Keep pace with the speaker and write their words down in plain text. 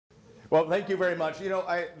Well, thank you very much. You know,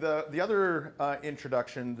 the other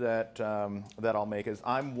introduction that that I'll make is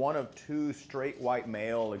I'm one of 2 straight white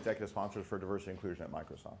male executive sponsors for diversity and inclusion at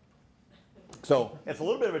Microsoft. So it's a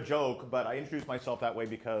little bit of a joke, but I introduced myself that way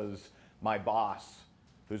because my boss,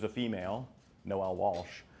 who's a female, Noelle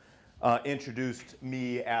Walsh, introduced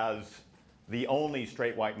me as the only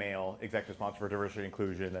straight white male executive sponsor for diversity and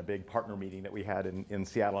inclusion, a big partner meeting that we had in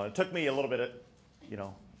Seattle. And it took me a little bit,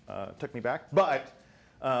 took me back. But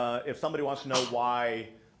if somebody wants to know why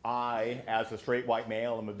I, as a straight white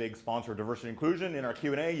male, am a big sponsor of diversity and inclusion in our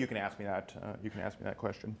Q&A, you can ask me that. You can ask me that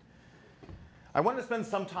question. I wanted to spend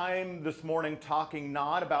some time this morning talking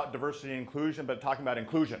not about diversity and inclusion, but talking about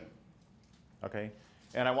inclusion. Okay,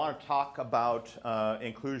 and I want to talk about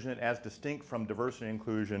inclusion as distinct from diversity and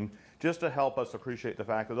inclusion, just to help us appreciate the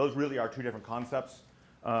fact that those really are 2 different concepts,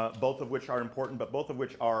 both of which are important, but both of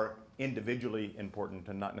which are individually important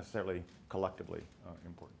and not necessarily collectively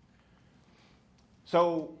important.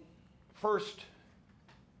 So first,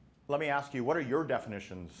 let me ask you, what are your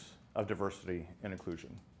definitions of diversity and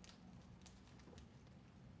inclusion?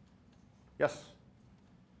 Yes?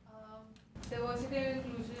 Diversity and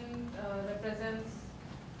inclusion represents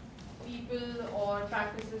people or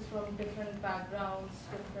practices from different backgrounds,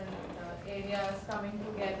 different areas coming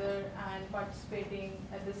together and participating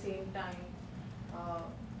at the same time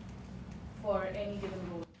for any given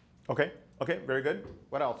role. Okay, okay, very good.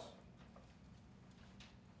 What else?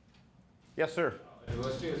 Yes, sir?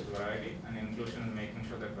 Diversity is variety, and inclusion is making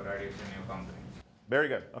sure that variety is in your company. Very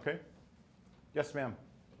good, okay. Yes, ma'am?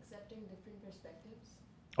 Accepting different perspectives.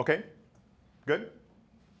 Okay, good.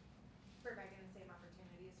 Providing the same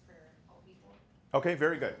opportunities for all people. Okay,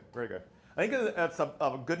 very good, very good. I think that's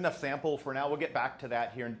a good enough sample for now. We'll get back to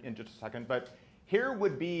that here in just a second. But here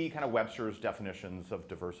would be kind of Webster's definitions of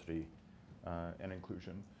diversity and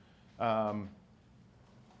inclusion.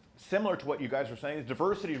 Similar to what you guys were saying,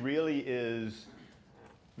 diversity really is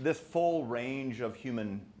this full range of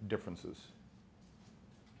human differences.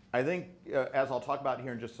 I think, as I'll talk about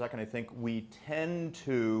here in just a second, I think we tend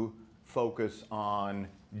to focus on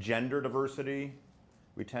gender diversity.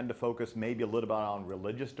 We tend to focus maybe a little bit on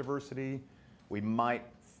religious diversity. We might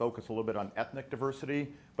focus a little bit on ethnic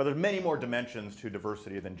diversity, but there's many more dimensions to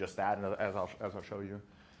diversity than just that, as I'll show you.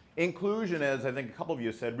 Inclusion, as I think a couple of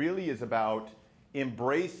you said, really is about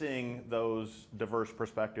embracing those diverse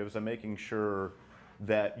perspectives and making sure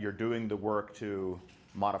that you're doing the work to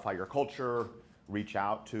modify your culture, reach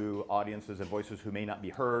out to audiences and voices who may not be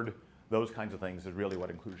heard. Those kinds of things is really what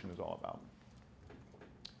inclusion is all about.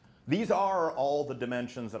 These are all the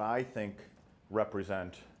dimensions that I think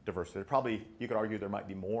represent diversity. Probably, you could argue there might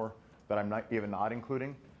be more that I'm not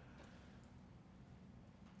including.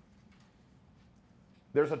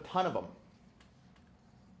 There's a ton of them.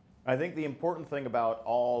 I think the important thing about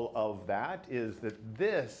all of that is that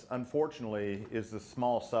this, unfortunately, is the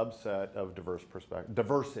small subset of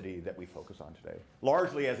diversity that we focus on today.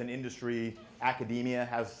 Largely as an industry, academia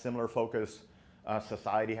has a similar focus,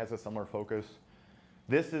 society has a similar focus.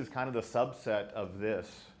 This is kind of the subset of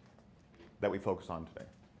this that we focus on today.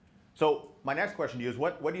 So my next question to you is,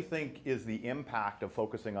 what do you think is the impact of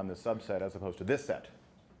focusing on this subset as opposed to this set?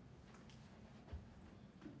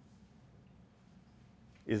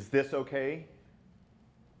 Is this okay?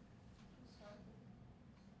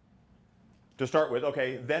 To start with,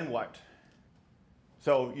 okay, then what?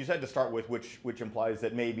 So you said to start with, which implies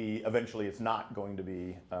that maybe eventually it's not going to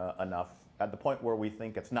be enough. At the point where we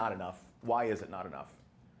think it's not enough, why is it not enough?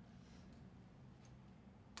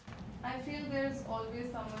 I feel there's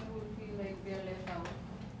always someone who will feel like they're left out,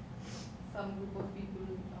 some group of people,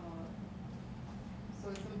 so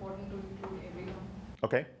it's important to include everyone.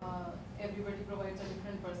 Okay. Everybody provides a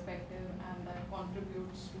different perspective, and that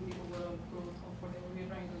contributes to the overall growth of whatever we're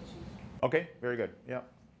trying to achieve. Okay, very good. Yeah.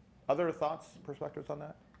 Other thoughts, perspectives on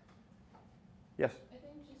that? Yes? I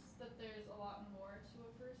think just that there's a lot more to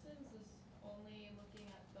a person, so just only looking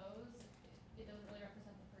at those, it doesn't really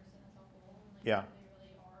represent the person as a whole, and like yeah. who they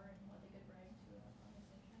really are and what they could bring to a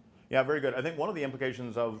conversation. Yeah, very good. I think one of the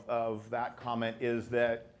implications of that comment is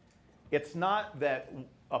that it's not that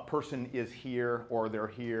a person is here, or they're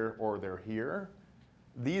here, or they're here.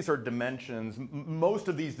 These are dimensions. Most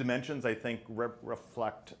of these dimensions, I think,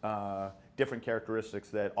 reflect different characteristics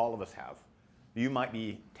that all of us have. You might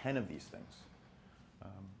be 10 of these things.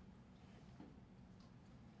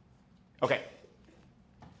 Okay.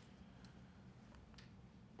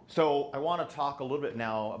 So I want to talk a little bit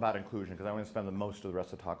now about inclusion, because I want to spend the most of the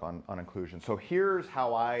rest of the talk on inclusion. So here's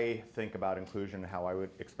how I think about inclusion, how I would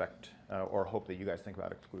expect or hope that you guys think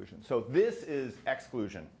about exclusion. So this is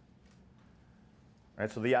exclusion.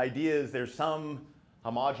 Right? So the idea is there's some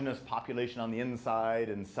homogeneous population on the inside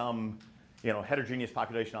and some heterogeneous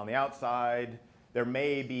population on the outside. There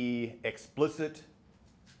may be explicit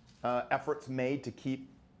efforts made to keep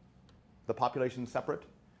the population separate.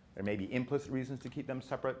 There may be implicit reasons to keep them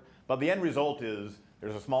separate. But the end result is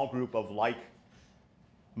there's a small group of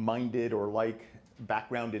like-minded or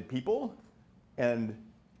like-backgrounded people and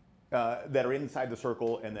that are inside the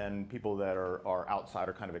circle, and then people that are outside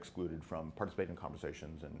are kind of excluded from participating in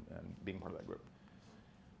conversations and being part of that group.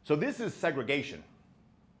 So this is segregation.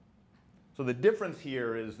 So the difference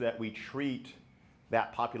here is that we treat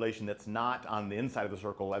that population that's not on the inside of the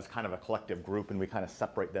circle as kind of a collective group, and we kind of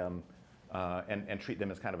separate them and treat them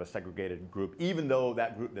as kind of a segregated group, even though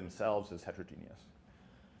that group themselves is heterogeneous.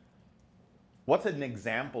 What's an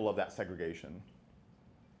example of that segregation?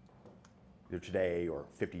 Either today or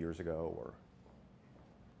 50 years ago or...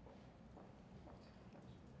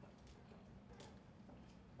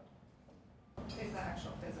 Is the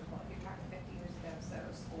actual physical, if you're talking 50 years ago, so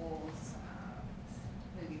schools,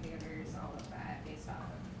 movie theaters, all of that based off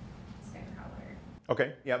of skin color.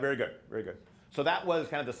 Okay, yeah, very good, very good. So that was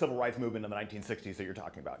kind of the civil rights movement in the 1960s that you're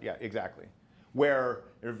talking about. Yeah, exactly. Where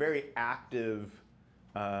there are very active,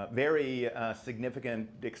 very significant,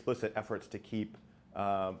 explicit efforts to keep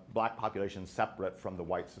black populations separate from the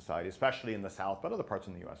white society, especially in the South, but other parts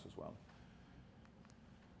in the US as well.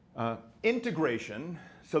 Integration,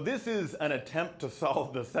 so this is an attempt to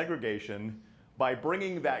solve the segregation by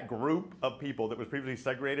bringing that group of people that was previously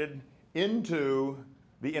segregated into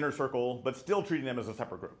the inner circle, but still treating them as a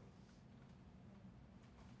separate group.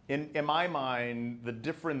 In my mind, the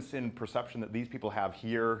difference in perception that these people have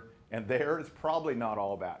here and there is probably not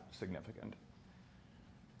all that significant.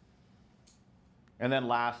 And then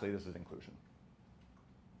lastly, this is inclusion.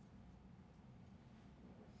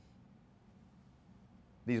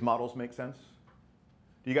 These models make sense?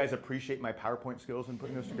 Do you guys appreciate my PowerPoint skills in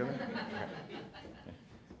putting this together? Okay.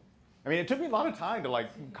 I mean, it took me a lot of time to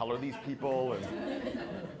color these people and...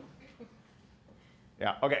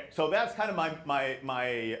 Yeah, okay, so that's kind of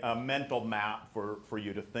my mental map for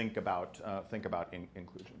you to think about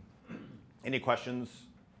inclusion. Any questions,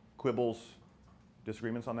 quibbles,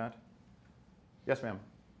 disagreements on that? Yes, ma'am.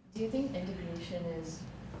 Do you think integration is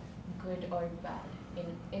good or bad?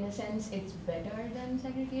 In a sense, it's better than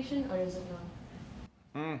segregation, or is it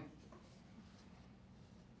not?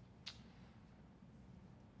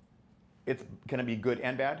 It's going to be good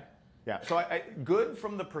and bad? Yeah, so good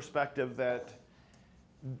from the perspective that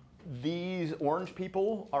these orange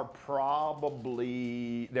people are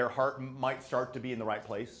probably, their heart might start to be in the right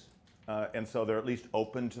place. And so they're at least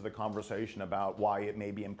open to the conversation about why it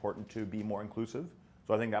may be important to be more inclusive.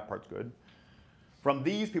 So I think that part's good. From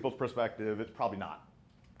these people's perspective, it's probably not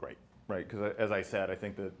great, right? Because as I said, I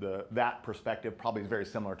think that that perspective probably is very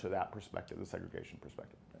similar to that perspective, the segregation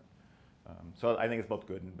perspective. So I think it's both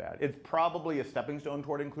good and bad. It's probably a stepping stone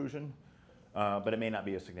toward inclusion, but it may not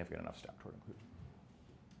be a significant enough step toward inclusion.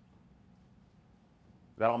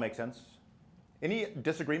 Does that all make sense? Any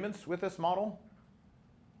disagreements with this model?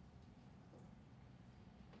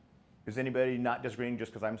 Is anybody not disagreeing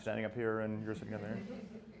just because I'm standing up here and you're sitting up there?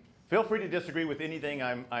 Feel free to disagree with anything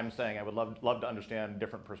I'm saying. I would love to understand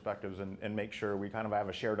different perspectives and make sure we kind of have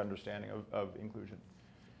a shared understanding of inclusion.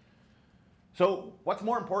 So what's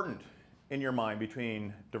more important in your mind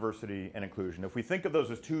between diversity and inclusion? If we think of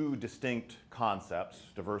those as two distinct concepts,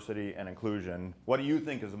 diversity and inclusion, what do you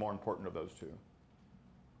think is the more important of those two?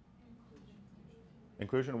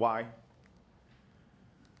 Inclusion, why?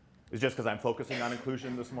 Is it just because I'm focusing on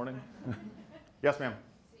inclusion this morning? Yes, ma'am.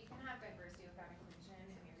 So you can have diversity without inclusion,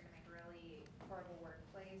 and you're going to make a really horrible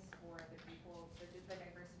workplace for the people, the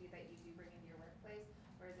diversity that you do bring into your workplace.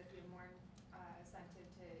 Whereas if you have more incentive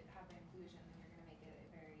to have the inclusion, then you're going to make it a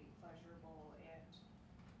very pleasurable and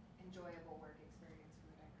enjoyable work experience for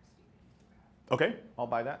the diversity that you do have. Okay, I'll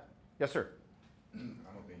buy that. Yes, sir. I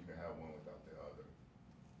don't think you can have one without the other,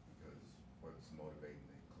 because what's motivating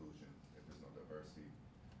the inclusion if there's no diversity?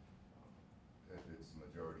 If it's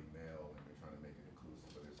majority male and they're trying to make it inclusive,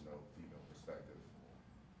 but there's no female perspective,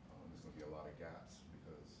 there's going to be a lot of gaps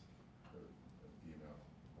because the female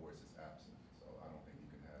voice is absent. So I don't think you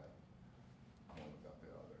can have one without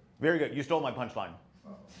the other. Very good. You stole my punchline.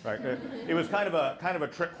 Right. It was kind of a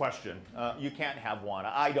trick question. You can't have one.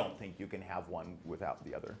 I don't think you can have one without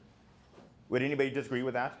the other. Would anybody disagree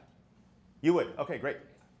with that? You would. Okay, great.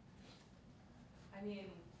 I mean,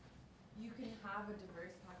 you can have a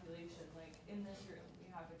diverse population. Like in this room, we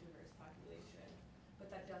have a diverse population, but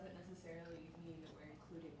that doesn't necessarily mean that we're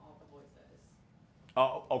including all the voices.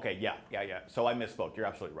 Oh, okay. Yeah. So I misspoke. You're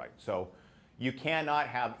absolutely right. So you cannot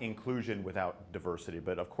have inclusion without diversity,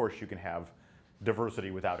 but of course you can have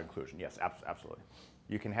diversity without inclusion. Yes, absolutely.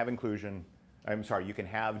 You can have inclusion. I'm sorry, you can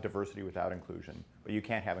have diversity without inclusion, but you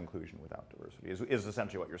can't have inclusion without diversity, is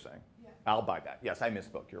essentially what you're saying. Yeah. I'll buy that. Yes, I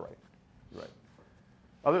misspoke. You're right. You're right.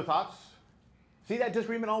 Other thoughts? See, that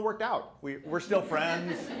disagreement all worked out. We're still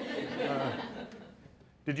friends.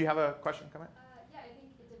 Did you have a question, comment? Yeah, I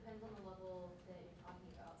think it depends on the level that you're talking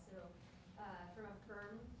about. So from a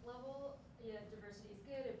firm level, yeah, diversity is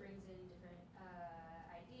good. It brings in different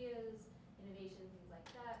ideas, innovation, things like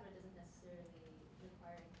that, but it doesn't necessarily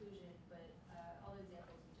require inclusion. But all the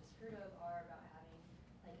examples we just heard of are about having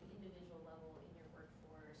like an individual level in your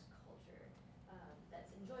workforce culture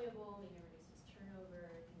that's enjoyable, maybe reduces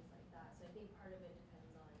turnover, things like that. So I think part of it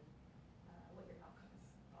depends on what your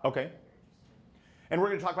outcomes are. Okay. And we're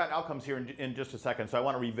going to talk about outcomes here in just a second, so I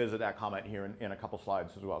want to revisit that comment here in a couple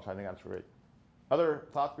slides as well, so I think that's great. Other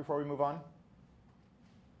thoughts before we move on?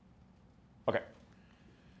 Okay.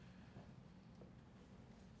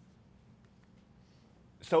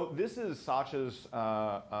 So this is Satya's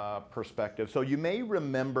perspective. So you may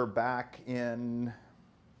remember back in,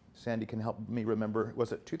 Sandy can help me remember,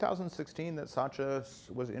 was it 2016 that Satya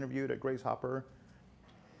was interviewed at Grace Hopper?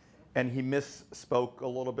 And he misspoke a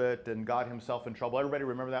little bit and got himself in trouble. Everybody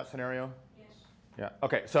remember that scenario? Yes. Yeah.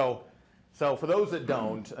 Okay. So for those that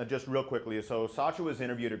don't, just real quickly, so Satya was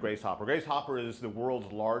interviewed at Grace Hopper. Grace Hopper is the world's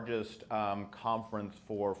largest conference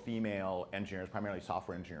for female engineers, primarily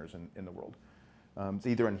software engineers in the world. It's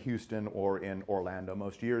either in Houston or in Orlando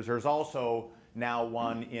most years. There's also now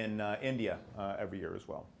one in India every year as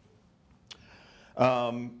well.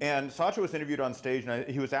 And Satya was interviewed on stage, and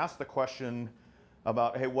he was asked the question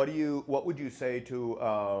about, hey, what would you say to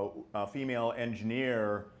a female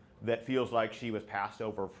engineer that feels like she was passed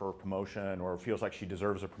over for promotion or feels like she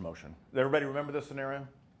deserves a promotion? Does everybody remember this scenario?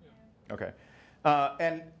 Yeah. Okay.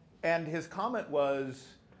 And his comment was,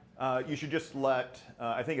 you should just let,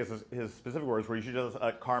 I think his specific words were, you should just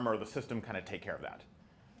let karma or the system kind of take care of that.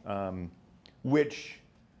 Which,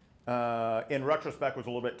 in retrospect, was a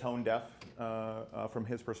little bit tone deaf from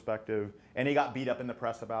his perspective. And he got beat up in the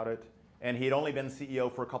press about it. And he had only been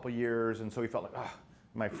CEO for a couple years, and so he felt like,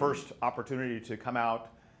 my first opportunity to come out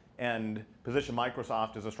and position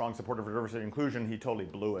Microsoft as a strong supporter for diversity and inclusion, he totally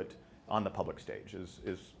blew it on the public stage, is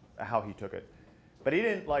how he took it. But he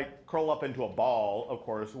didn't like curl up into a ball, of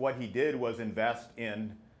course. What he did was invest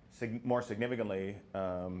in, more significantly,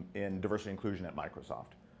 in diversity and inclusion at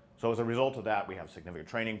Microsoft. So as a result of that, we have significant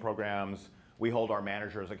training programs. We hold our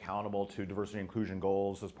managers accountable to diversity and inclusion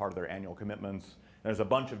goals as part of their annual commitments. There's a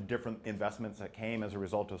bunch of different investments that came as a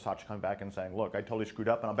result of Satya coming back and saying, look, I totally screwed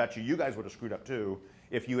up, and I'll bet you guys would have screwed up too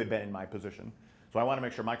if you had been in my position. So I want to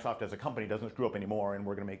make sure Microsoft as a company doesn't screw up anymore, and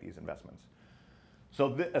we're going to make these investments.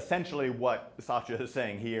 So essentially what Satya is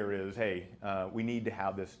saying here is, hey, we need to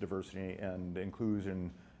have this diversity and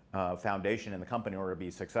inclusion foundation in the company in order to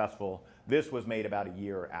be successful. This was made about a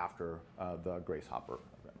year after the Grace Hopper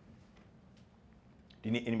event.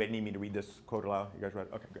 Anybody need me to read this quote aloud? You guys read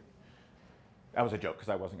it? Okay, good. That was a joke because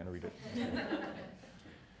I wasn't going to read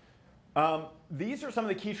it. These are some of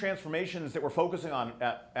the key transformations that we're focusing on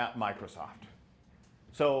at Microsoft.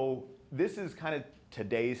 So this is kind of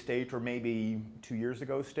today's state, or maybe 2 years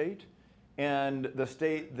ago state, and the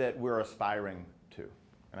state that we're aspiring to.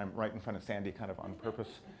 And I'm right in front of Sandy kind of on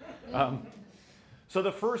purpose. So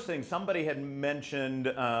the first thing, somebody had mentioned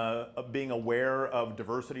being aware of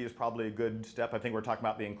diversity is probably a good step. I think we're talking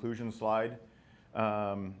about the inclusion slide.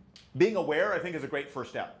 Being aware, I think, is a great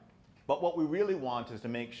first step. But what we really want is to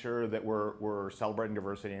make sure that we're celebrating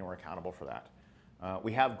diversity and we're accountable for that.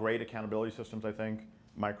 We have great accountability systems, I think.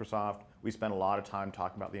 Microsoft, we spend a lot of time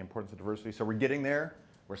talking about the importance of diversity. So we're getting there.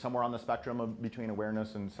 We're somewhere on the spectrum between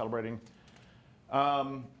awareness and celebrating.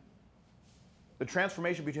 The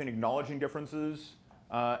transformation between acknowledging differences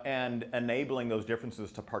and enabling those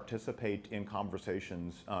differences to participate in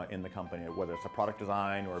conversations in the company, whether it's a product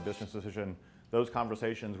design or a business decision. Those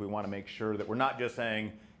conversations, we want to make sure that we're not just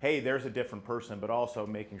saying, hey, there's a different person, but also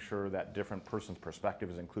making sure that different person's perspective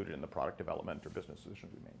is included in the product development or business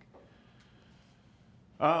decisions we make.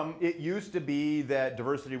 It used to be that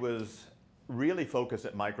diversity was really focused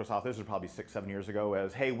at Microsoft, this was probably 6-7 years ago,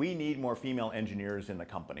 as, hey, we need more female engineers in the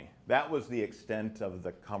company. That was the extent of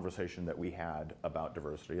the conversation that we had about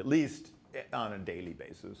diversity, at least on a daily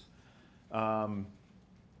basis.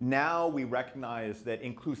 Now we recognize that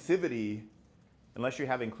inclusivity, unless you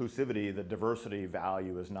have inclusivity, the diversity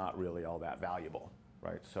value is not really all that valuable,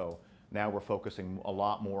 right? So now we're focusing a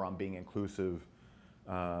lot more on being inclusive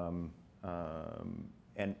and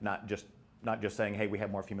not just saying, hey, we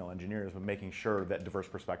have more female engineers, but making sure that diverse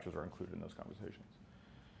perspectives are included in those conversations.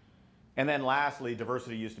 And then lastly,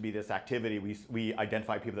 diversity used to be this activity. We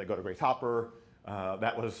identify people that go to Grace Hopper.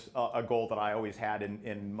 That was a goal that I always had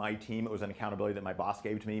in my team. It was an accountability that my boss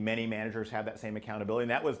gave to me. Many managers had that same accountability.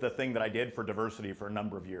 And that was the thing that I did for diversity for a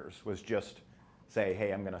number of years, was just say,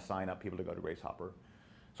 hey, I'm going to sign up people to go to Grace Hopper.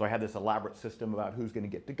 So I had this elaborate system about who's going to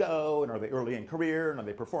get to go, and are they early in career, and are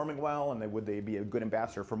they performing well, and would they be a good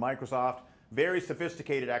ambassador for Microsoft. Very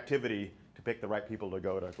sophisticated activity to pick the right people to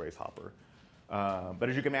go to Grace Hopper. But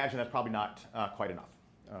as you can imagine, that's probably not quite enough.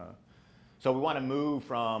 So we want to move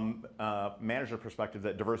from manager perspective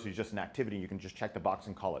that diversity is just an activity, you can just check the box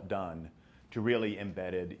and call it done, to really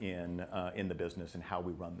embedded in the business and how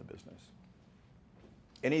we run the business.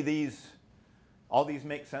 Any of these, all these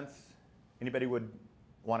make sense? Anybody would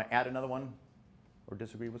want to add another one or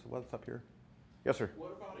disagree with what's up here? Yes, sir.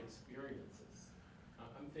 What about experiences?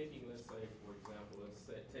 I'm thinking, let's say, for example,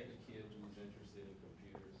 take a kid who's interested in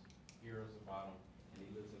computers. Here is the bottom, and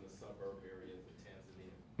he lives in the suburb areas of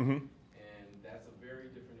Tanzania. Mm-hmm. And that's a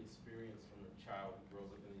very different experience from a child who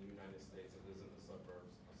grows up in the United States and lives in the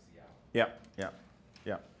suburbs of Seattle. Yeah, yeah,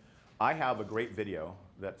 yeah. I have a great video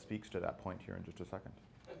that speaks to that point here in just a second.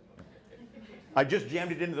 I just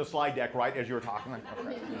jammed it into the slide deck right as you were talking.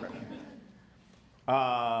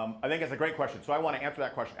 I think it's a great question. So I want to answer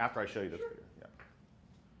that question after I show you this video. Yeah.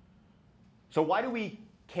 So why do we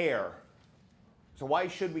care? So why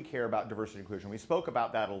should we care about diversity and inclusion? We spoke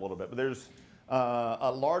about that a little bit, but there's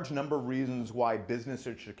a large number of reasons why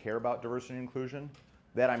businesses should care about diversity and inclusion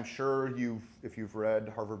that I'm sure if you've read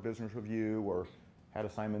Harvard Business Review or had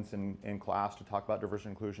assignments in class to talk about diversity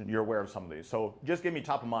and inclusion, you're aware of some of these. So just give me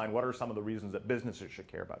top of mind, what are some of the reasons that businesses should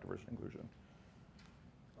care about diversity and inclusion?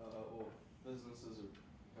 Well, businesses are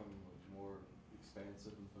becoming much more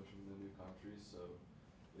expansive and pushing into new countries, so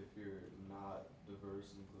if you're not diverse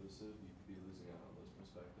and inclusive, you could be losing out on those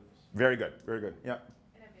perspectives. Very good, very good, yeah.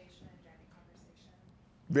 Innovation and driving conversation.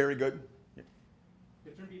 Very good. Yeah.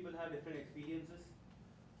 Different people have different experiences,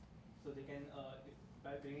 so they can,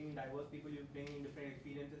 by bringing diverse people, you bring in different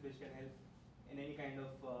experiences which can help in any kind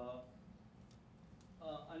of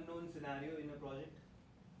unknown scenario in a project.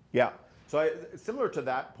 Yeah, so similar to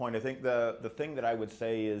that point, I think the thing that I would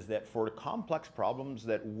say is that for complex problems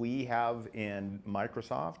that we have in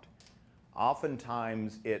Microsoft,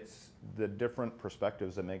 oftentimes it's the different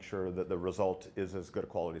perspectives that make sure that the result is as good a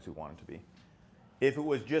quality as we want it to be. If it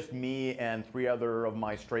was just me and 3 other of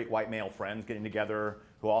my straight white male friends getting together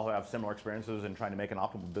who all have similar experiences and trying to make an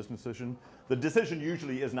optimal business decision, the decision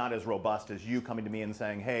usually is not as robust as you coming to me and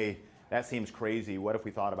saying, hey, that seems crazy, what if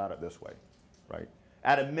we thought about it this way, right?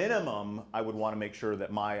 At a minimum, I would want to make sure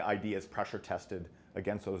that my idea is pressure tested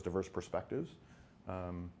against those diverse perspectives.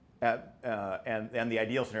 And the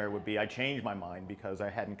ideal scenario would be I changed my mind because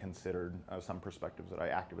I hadn't considered some perspectives that I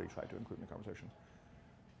actively tried to include in the conversation.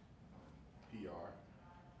 PR.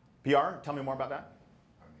 PR? Tell me more about that.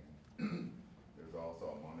 I mean, there's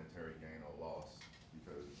also a monetary gain or loss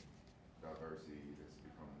because diversity has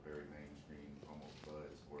become a very mainstream, almost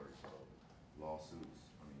buzzword. So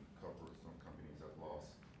lawsuits, I mean, some companies have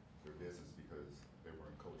lost their business because they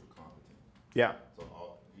weren't culture competent. Yeah. So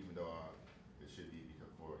even though it should be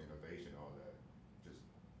because for innovation, all that, just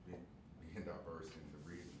being diverse in the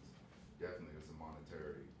reasons, definitely there's a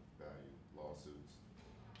monetary value, lawsuits,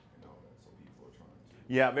 and all that. So people are trying to.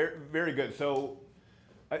 Yeah, very, very good. So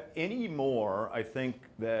anymore, I think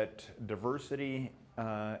that diversity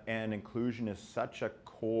and inclusion is such a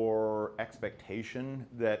core expectation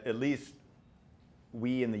that at least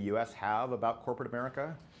we in the US have about corporate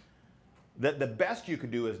America, that the best you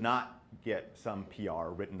could do is not get some PR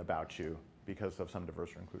written about you because of some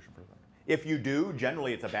diversity or inclusion program. If you do,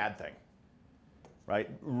 generally it's a bad thing, right?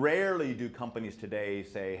 Rarely do companies today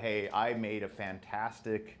say, hey, I made a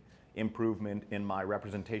fantastic improvement in my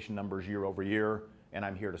representation numbers year over year, and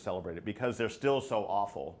I'm here to celebrate it, because they're still so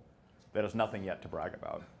awful that it's nothing yet to brag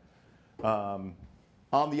about.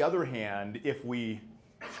 On the other hand, if we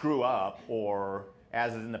screw up, or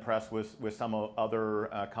as is in the press with some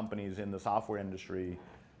other companies in the software industry,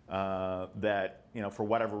 that for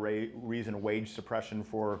whatever reason, wage suppression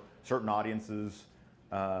for certain audiences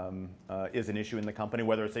is an issue in the company,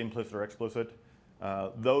 whether it's implicit or explicit,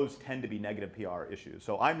 those tend to be negative PR issues.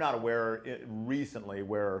 So I'm not aware recently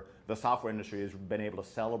where the software industry has been able to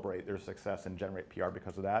celebrate their success and generate PR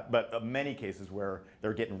because of that, but many cases where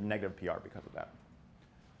they're getting negative PR because of that.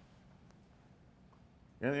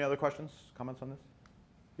 Any other questions, comments on this?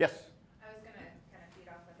 Yes? I was going to kind of feed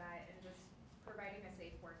off of that and just providing a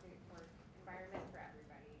safe work environment for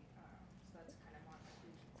everybody. So that's kind of on the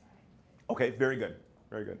inclusion side. Okay, very good,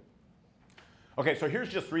 very good. Okay, so here's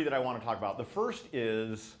just 3 that I want to talk about. The first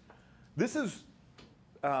is, this is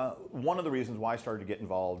one of the reasons why I started to get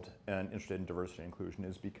involved and interested in diversity and inclusion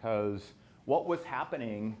is because what was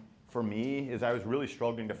happening for me is I was really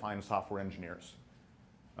struggling to find software engineers.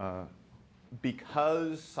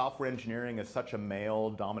 Because software engineering is such a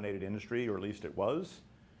male-dominated industry, or at least it was,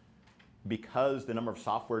 because the number of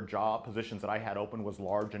software job positions that I had open was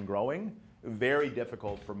large and growing, very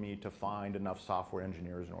difficult for me to find enough software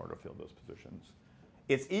engineers in order to fill those positions.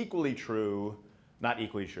 It's equally true, not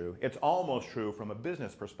equally true, it's almost true from a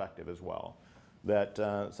business perspective as well, that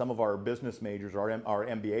some of our business majors, our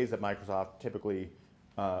MBAs at Microsoft, typically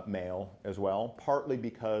male as well, partly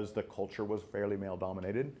because the culture was fairly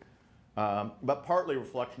male-dominated, but partly a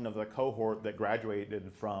reflection of the cohort that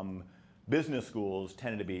graduated from business schools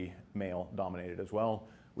tended to be male-dominated as well.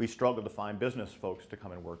 We struggled to find business folks to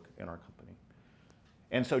come and work in our company.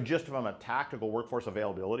 And so just from a tactical workforce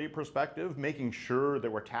availability perspective, making sure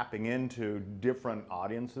that we're tapping into different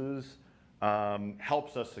audiences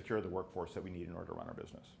helps us secure the workforce that we need in order to run our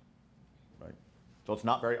business, right? So it's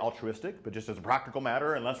not very altruistic, but just as a practical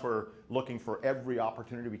matter, unless we're looking for every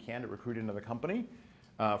opportunity we can to recruit into the company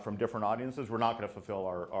from different audiences, we're not going to fulfill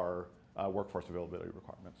our workforce availability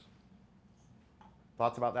requirements.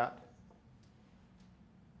 Thoughts about that?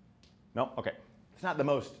 No? Okay. It's not the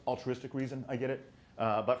most altruistic reason, I get it,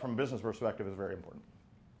 but from a business perspective, it's very important.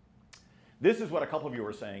 This is what a couple of you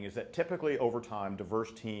were saying, is that typically over time,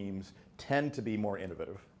 diverse teams tend to be more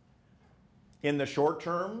innovative. In the short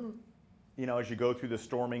term, you know, as you go through the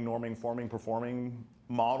storming, norming, forming, performing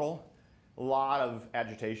model, a lot of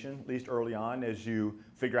agitation, at least early on, as you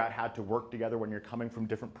figure out how to work together when you're coming from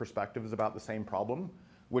different perspectives about the same problem,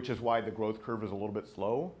 which is why the growth curve is a little bit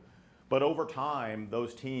slow. But over time,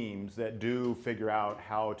 those teams that do figure out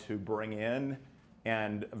how to bring in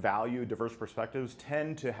and value diverse perspectives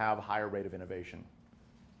tend to have a higher rate of innovation.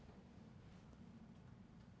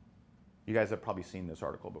 You guys have probably seen this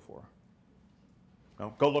article before.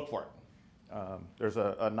 No? Go look for it. There's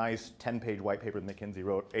a nice 10-page white paper that McKinsey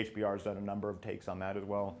wrote. HBR's done a number of takes on that as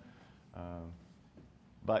well.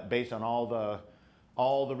 But based on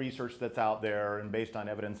all the research that's out there and based on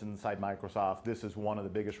evidence inside Microsoft, this is one of the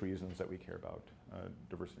biggest reasons that we care about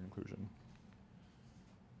diversity and inclusion.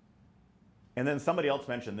 And then somebody else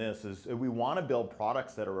mentioned this, is we want to build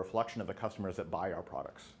products that are a reflection of the customers that buy our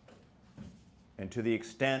products. And to the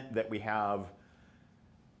extent that we have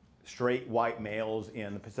straight white males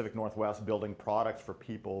in the Pacific Northwest building products for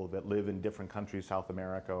people that live in different countries, South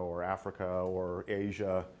America or Africa or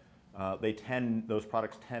Asia, those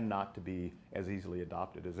products tend not to be as easily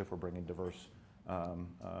adopted as if we're bringing diverse,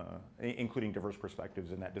 including diverse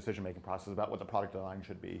perspectives in that decision-making process about what the product design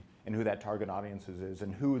should be and who that target audience is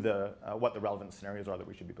and who what the relevant scenarios are that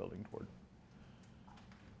we should be building toward.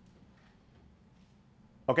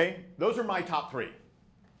 Okay, those are my top three.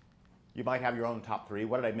 You might have your own top three.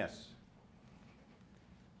 What did I miss?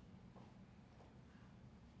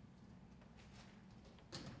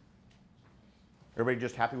 Everybody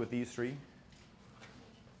just happy with these three?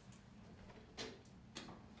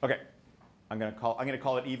 Okay, I'm gonna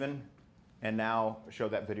call it even, and now show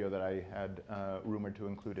that video that I had rumored to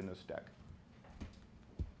include in this deck.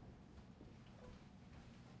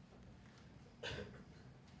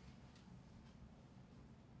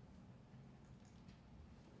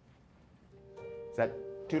 Is that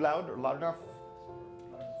too loud or loud enough?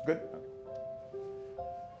 Good? Okay.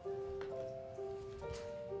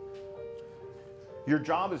 Your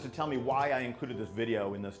job is to tell me why I included this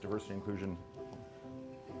video in this diversity inclusion.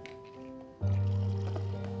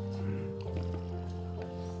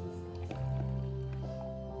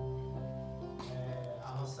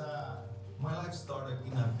 My life started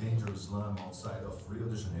in a dangerous slum outside of Rio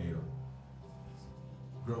de Janeiro.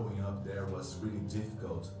 Growing up there was really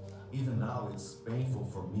difficult. Even now, it's painful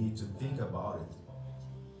for me to think about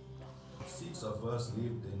it. 6 of us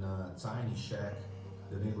lived in a tiny shack.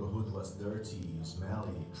 The neighborhood was dirty,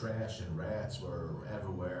 smelly, trash and rats were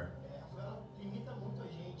everywhere.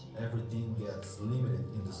 Everything gets limited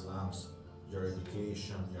in the slums. Your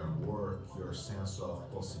education, your work, your sense of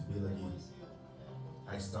possibility.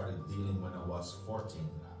 I started dealing when I was 14.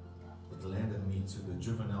 It landed me to the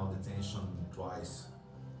juvenile detention twice.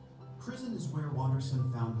 Prison is where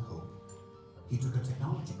Wanderson found hope. He took a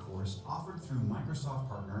technology course offered through Microsoft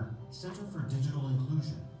partner Center for Digital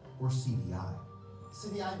Inclusion, or CDI.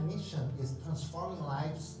 CDI mission is transforming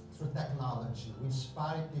lives through technology. We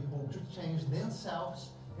inspire people to change themselves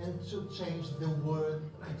and to change the world.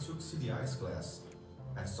 When I took CDI's class,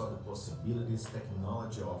 I saw the possibilities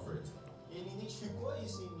technology offered.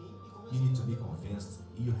 You need to be convinced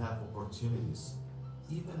you have opportunities,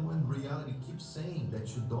 even when reality keeps saying that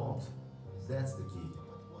you don't. That's the key.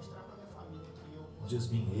 just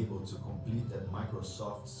being able to complete that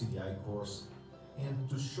Microsoft CDI course and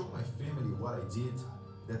to show my family what I did,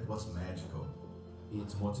 that was magical.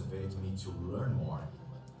 It motivated me to learn more.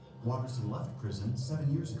 Wanderson left prison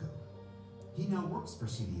 7 years ago. He now works for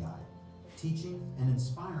CDI, teaching and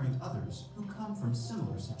inspiring others who come from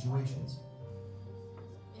similar situations.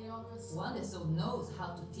 Wanderson knows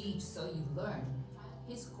how to teach so you learn.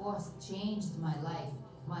 His course changed my life,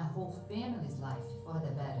 my whole family's life for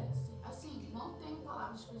the better.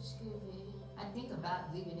 I think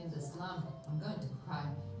about living in the slum. I'm going to cry.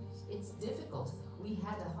 It's difficult. We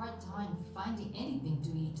had a hard time finding anything to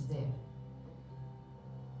eat there.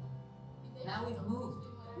 Now we've moved.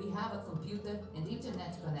 We have a computer and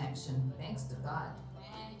internet connection, thanks to God.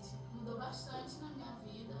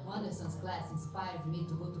 Wanderson's class inspired me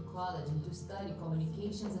to go to college and to study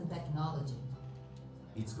communications and technology.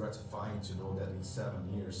 It's gratifying to know that in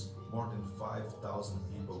 7 years, more than 5,000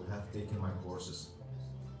 people have taken my courses.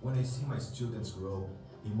 When I see my students grow,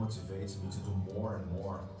 it motivates me to do more and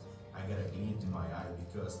more. I get a glint in my eye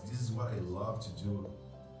because this is what I love to do,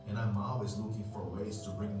 and I'm always looking for ways to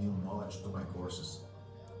bring new knowledge to my courses.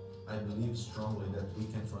 I believe strongly that we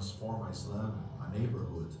can transform a slum, a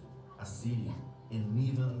neighborhood, a city, and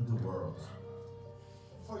even the world.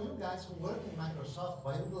 For you guys who work in Microsoft,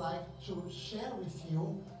 I would like to share with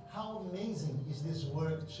you how amazing is this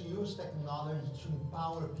work to use technology to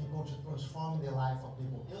empower people, to transform the life of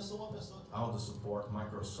people. All the support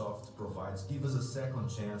Microsoft provides give us a second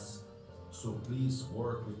chance, so please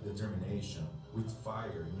work with determination, with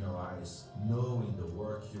fire in your eyes, knowing the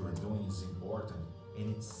work you are doing is important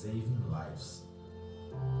and it's saving lives.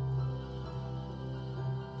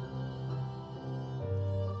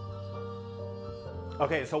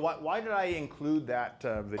 Okay, so why did I include that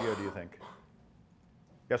video, do you think?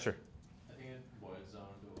 Yes, sir. I think it boils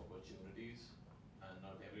down to opportunities, and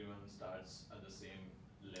not everyone starts at the same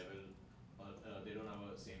level, or they don't have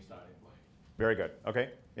a same starting point. Very good. Okay,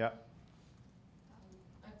 yeah.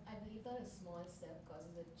 I believe that a small step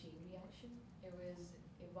causes a chain reaction. It was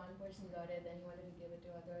if one person got it, then he wanted to give it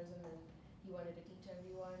to others, and then he wanted to teach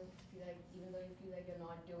everyone. Feel like even though you feel like you're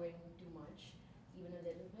not doing too much, even a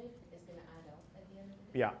little bit is going to add up at the end of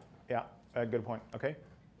the day. Yeah, yeah. Good point. Okay.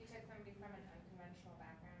 You took somebody from an unconventional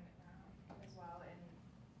background as well and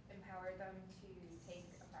empowered them to take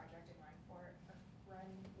a project and run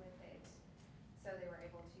with it. So they were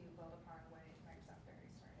able to build upon the way Microsoft already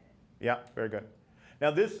started. Yeah, very good.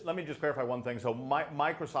 Now this, let me just clarify one thing. So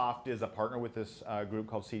Microsoft is a partner with this group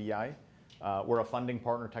called CDI. We're a funding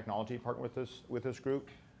partner, technology partner with this group.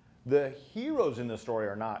 The heroes in this story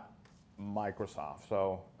are not Microsoft.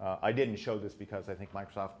 So I didn't show this because I think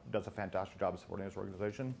Microsoft does a fantastic job of supporting this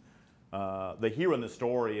organization. The hero in the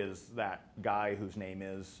story is that guy whose name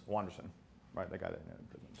is Wanderson, right? The guy that ended in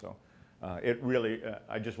prison. So it really,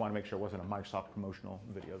 I just want to make sure it wasn't a Microsoft promotional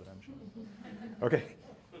video that I'm showing. Okay.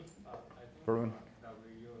 Varun. That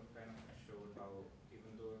video kind of showed how even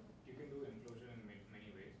though you can do inclusion in many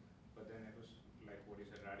ways, but then it was like what you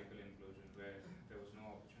said, radical inclusion, where there was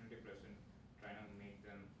no opportunity present, trying to make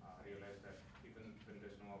them realize that even when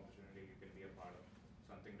there's no opportunity, you can be a part of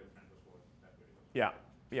something different was what that video was. Yeah,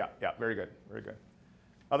 yeah, yeah, very good, very good.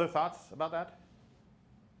 Other thoughts about that?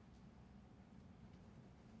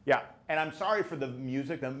 Yeah, and I'm sorry for the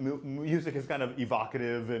music. The music is kind of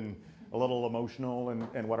evocative and a little emotional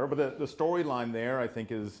and whatever, but the storyline there, I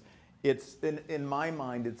think, is, it's, in my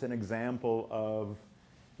mind, it's an example of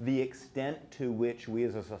the extent to which we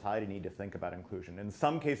as a society need to think about inclusion. In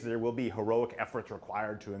some cases, there will be heroic efforts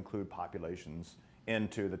required to include populations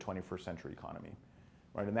into the 21st century economy,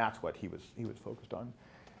 right? And that's what he was focused on.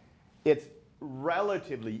 It's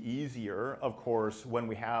relatively easier, of course, when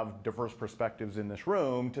we have diverse perspectives in this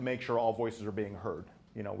room to make sure all voices are being heard.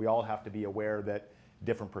 You know, we all have to be aware that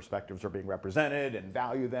different perspectives are being represented and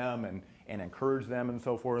value them and encourage them and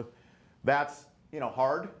so forth. That's, you know,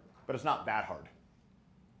 hard, but it's not that hard,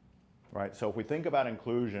 right? So if we think about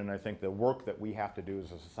inclusion, I think the work that we have to do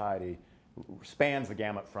as a society spans the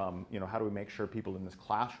gamut from, you know, how do we make sure people in this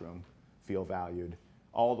classroom feel valued,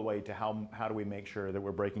 all the way to how do we make sure that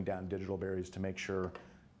we're breaking down digital barriers to make sure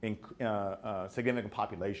significant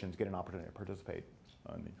populations get an opportunity to participate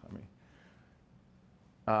in the economy.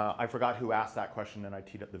 I forgot who asked that question and I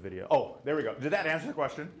teed up the video. Oh, there we go. Did that answer the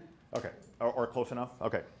question? Okay, or close enough?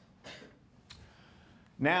 Okay.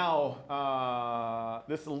 Now,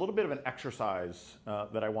 this is a little bit of an exercise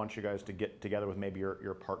that I want you guys to get together with maybe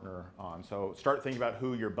your partner on. So start thinking about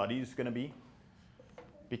who your buddy's gonna be.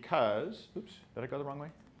 Because, oops, did I go the wrong way?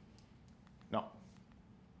 No.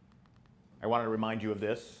 I wanted to remind you of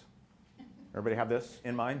this. Everybody have this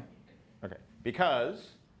in mind? Okay.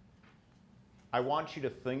 Because I want you to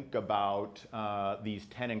think about these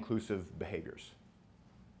 10 inclusive behaviors.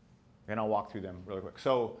 And I'll walk through them really quick.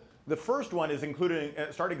 So the first one is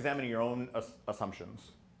start examining your own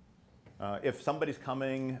assumptions. If somebody's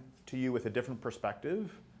coming to you with a different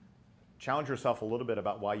perspective, challenge yourself a little bit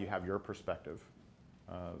about why you have your perspective,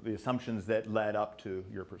 the assumptions that led up to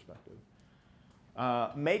your perspective.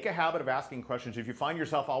 Make a habit of asking questions. If you find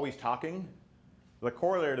yourself always talking, the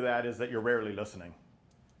corollary to that is that you're rarely listening.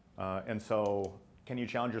 And so can you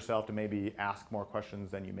challenge yourself to maybe ask more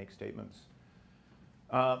questions than you make statements?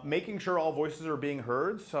 Making sure all voices are being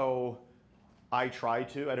heard. So I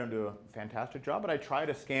don't do a fantastic job, but I try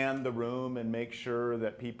to scan the room and make sure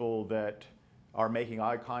that people that are making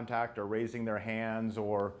eye contact or raising their hands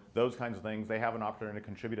or those kinds of things, they have an opportunity to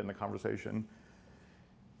contribute in the conversation.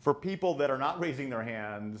 For people that are not raising their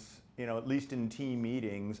hands, at least in team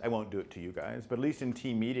meetings, I won't do it to you guys, but at least in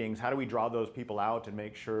team meetings, how do we draw those people out and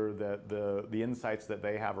make sure that the insights that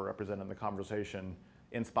they have are represented in the conversation,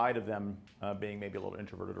 in spite of them being maybe a little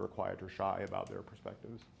introverted or quiet or shy about their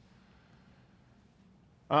perspectives?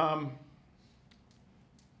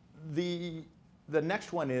 The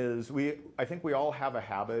next one is, I think we all have a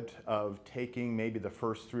habit of taking maybe the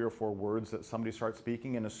first 3 or 4 words that somebody starts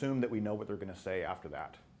speaking and assume that we know what they're going to say after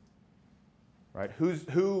that. Right? Who's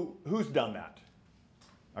done that?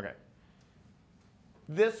 Okay.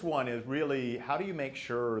 This one is really, how do you make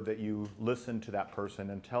sure that you listen to that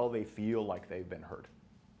person until they feel like they've been heard?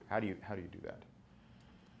 How do you do that?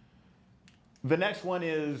 The next one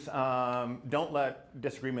is, don't let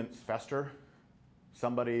disagreements fester.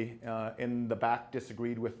 Somebody in the back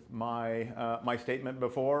disagreed with my statement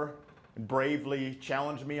before, and bravely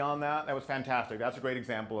challenged me on that. That was fantastic. That's a great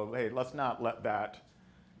example of, hey, let's not let that.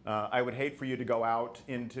 I would hate for you to go out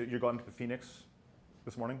you're going to Phoenix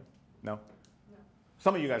this morning? No? No.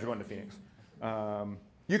 Some of you guys are going to Phoenix.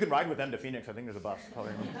 You can ride with them to Phoenix. I think there's a bus.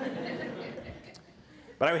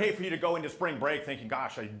 But I would hate for you to go into spring break thinking,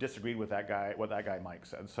 gosh, I disagreed with that guy, what that guy Mike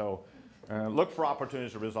said. So look for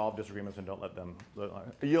opportunities to resolve disagreements and don't let them.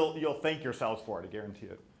 You'll thank yourselves for it, I guarantee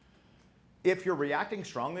it. If you're reacting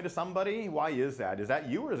strongly to somebody, why is that? Is that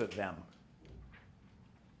you or is it them?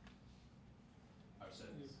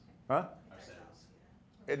 Ourselves. Huh? Ourselves.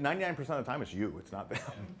 99% of the time it's you, it's not them.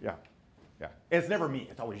 Yeah. Yeah. It's never me,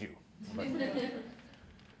 it's always you.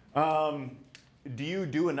 Do you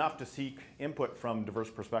do enough to seek input from diverse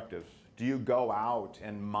perspectives? Do you go out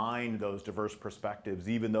and mine those diverse perspectives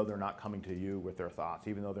even though they're not coming to you with their thoughts,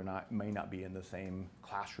 even though may not be in the same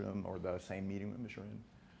classroom or the same meeting room as you're in?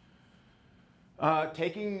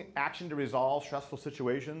 Taking action to resolve stressful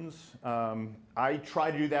situations. I try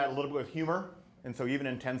to do that a little bit with humor. And so even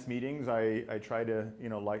in tense meetings, I try to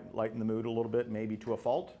lighten the mood a little bit, maybe to a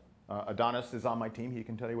fault. Adonis is on my team. He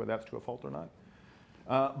can tell you whether that's to a fault or not.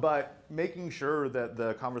 But making sure that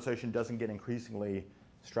the conversation doesn't get increasingly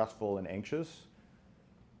stressful and anxious.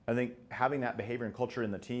 I think having that behavior and culture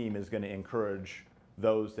in the team is going to encourage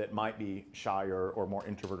those that might be shy or more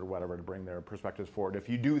introverted or whatever to bring their perspectives forward. If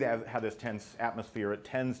you do have this tense atmosphere, it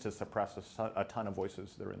tends to suppress a ton of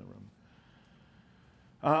voices that are in the room.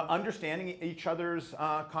 Understanding each other's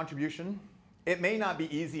contribution. It may not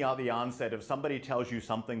be easy at the onset if somebody tells you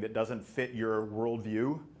something that doesn't fit your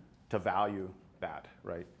worldview to value that,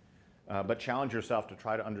 right? But challenge yourself to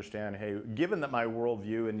try to understand, hey, given that my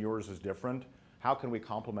worldview and yours is different, how can we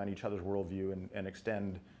complement each other's worldview and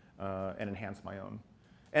extend and enhance my own?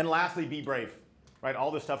 And lastly, be brave, right?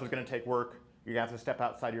 All this stuff is going to take work. You're going to have to step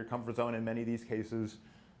outside your comfort zone in many of these cases.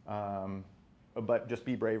 But just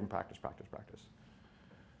be brave and practice, practice, practice.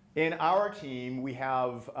 In our team, we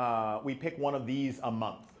pick one of these a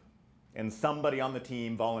month. And somebody on the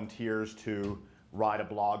team volunteers to write a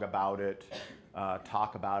blog about it,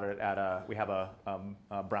 talk about it we have a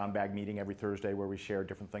brown bag meeting every Thursday where we share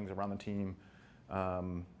different things around the team.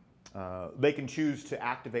 They can choose to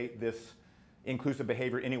activate this inclusive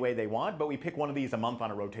behavior any way they want, but we pick one of these a month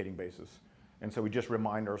on a rotating basis. And so we just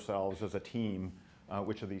remind ourselves as a team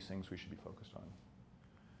which of these things we should be focused on.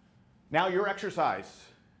 Now your exercise.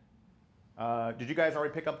 Did you guys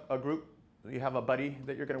already pick up a group? You have a buddy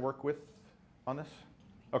that you're going to work with on this?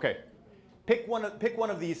 Okay. Pick one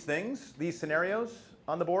of these things, these scenarios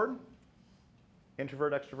on the board.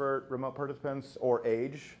 Introvert, extrovert, remote participants, or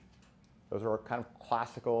age. Those are kind of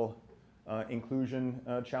classical inclusion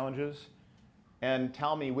challenges. And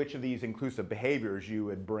tell me which of these inclusive behaviors you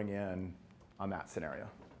would bring in on that scenario.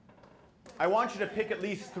 I want you to pick at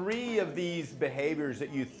least 3 of these behaviors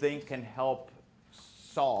that you think can help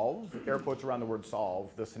solve, air quotes around the word solve,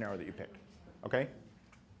 the scenario that you picked. Okay?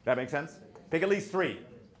 That make sense? Pick at least 3.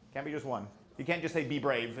 Can't be just one. You can't just say be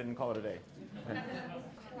brave and call it a day.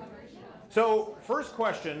 So first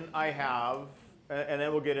question I have, and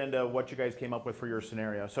then we'll get into what you guys came up with for your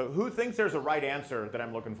scenario. So who thinks there's a right answer that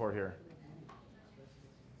I'm looking for here?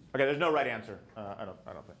 Okay, there's no right answer. I don't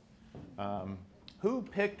think. Who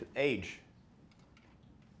picked age?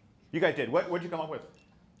 You guys did. What'd you come up with?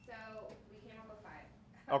 So we came up with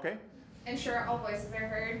 5. Okay. Ensure all voices are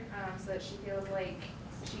heard, so that she feels like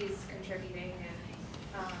she's contributing, and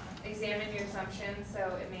examine your assumptions.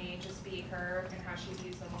 So it may just be her and how she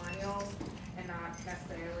views the millennials, and not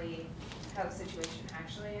necessarily how the situation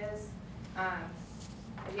actually is.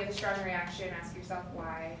 If you have a strong reaction, ask yourself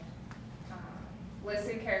why.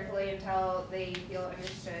 Listen carefully until they feel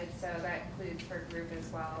understood, so that includes her group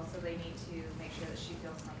as well. So they need to make sure that she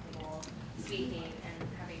feels comfortable speaking and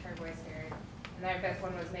having her voice heard. And then our fifth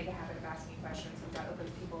one was make a habit of asking questions, so that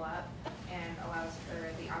opens people up and allows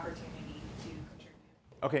her the opportunity to contribute.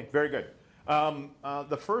 Okay, very good.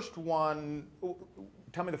 The first one,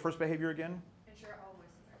 tell me the first behavior again. Ensure all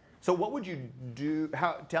voices are heard. So what would you do,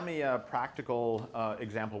 tell me a practical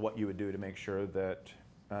example of what you would do to make sure that,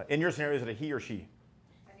 in your scenario, is it a he or she?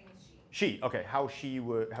 I think it's she. She, okay. How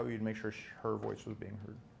you'd make sure her voice was being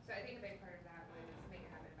heard? So I think a big part of that was make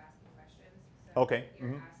a habit of asking questions. So Okay.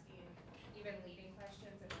 you're asking, even leading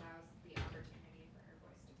questions, it allows the opportunity for her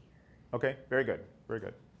voice to be heard. Okay, very good, very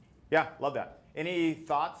good. Yeah, love that. Any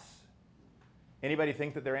thoughts? Anybody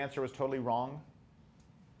think that their answer was totally wrong?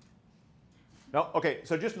 No? Okay,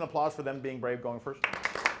 so just an applause for them being brave going first.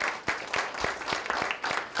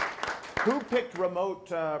 Who picked remote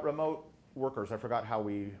workers? I forgot how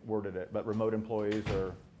we worded it, but remote employees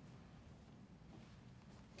or...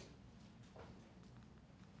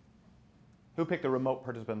 Who picked the remote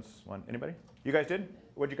participants one? Anybody? You guys did?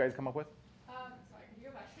 What did you guys come up with? Sorry, could you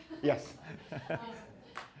go back? Yes.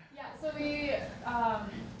 Yeah, so we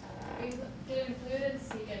did include and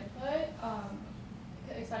seek input,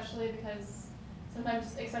 especially because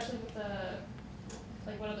sometimes, especially with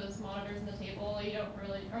like one of those monitors in the table, you don't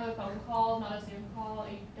really, or a phone call, not a Zoom call,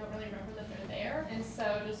 you don't really remember that they're there. And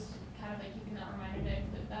so just kind of like keeping that reminder to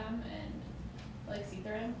include them and like seek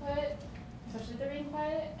their input, especially if they're being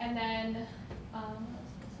quiet. And then,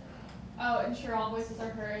 ensure all voices are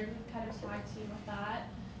heard, kind of tag team with that.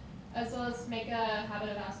 As well as make a habit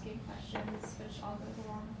of asking questions, which all goes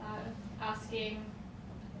along with that. Asking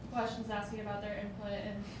questions, asking about their input,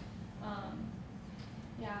 and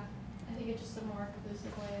yeah, I think it's just a more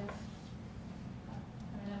inclusive way of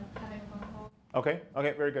having a phone call. Okay,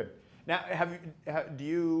 okay, very good. Now,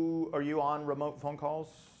 are you on remote phone calls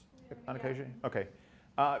on occasion? Okay.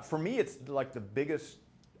 For me, it's like the biggest,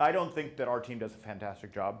 I don't think that our team does a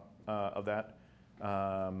fantastic job of that.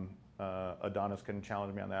 Adonis can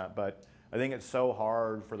challenge me on that, but I think it's so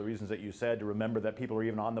hard for the reasons that you said to remember that people are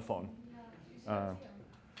even on the phone.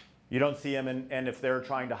 You don't see them, and if they're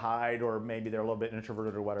trying to hide or maybe they're a little bit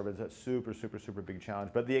introverted or whatever, it's a super, super, super big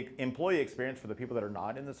challenge. But the employee experience for the people that are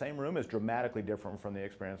not in the same room is dramatically different from the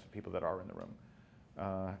experience of people that are in the room.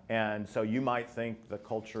 And so you might think the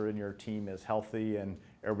culture in your team is healthy and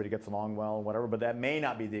everybody gets along well and whatever, but that may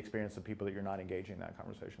not be the experience of people that you're not engaging in that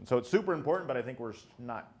conversation. So it's super important, but I think we're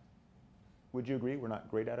not, would you agree? We're not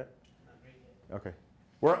great at it? Not great yet. Okay.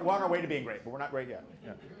 We're on our way to being great, but we're not great yet.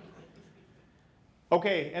 Yeah.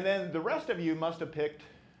 Okay, and then the rest of you must have picked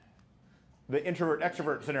the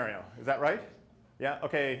introvert-extrovert scenario. Is that right? Yeah,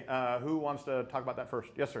 okay. Who wants to talk about that first?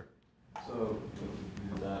 Yes, sir. So we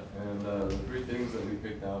did that, and the 3 things that we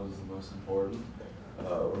picked out as the most important.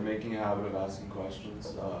 We're making a habit of asking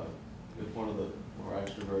questions. If one of the more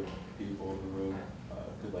extrovert people in the room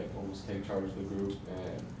could like almost take charge of the group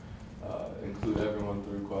and include everyone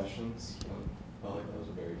through questions, felt like that was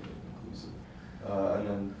a very inclusive. And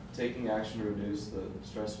then taking action to reduce the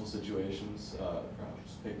stressful situations,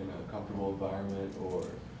 perhaps picking a comfortable environment or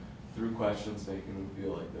through questions making them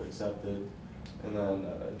feel like they're accepted. And then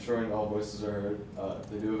ensuring all voices are heard. If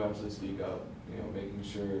they do eventually speak up, making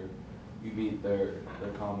sure you meet their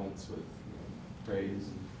comments with praise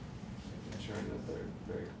and ensuring that they're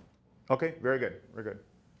very. Okay, very good, very good.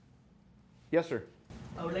 Yes, sir.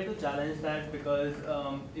 I would like to challenge that because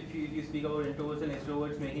if you speak about introverts and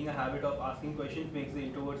extroverts, making a habit of asking questions makes the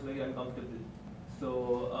introverts very uncomfortable.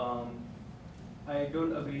 So I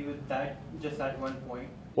don't agree with that, just at one point.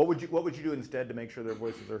 What would you do instead to make sure their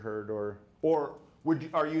voices are heard, or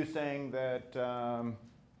are you saying that?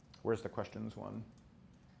 Where's the questions one?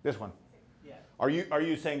 This one. Yeah. Are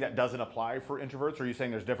you saying that doesn't apply for introverts? Or are you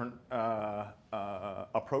saying there's different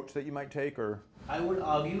approach that you might take, or? I would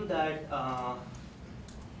argue that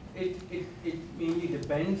it mainly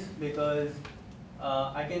depends because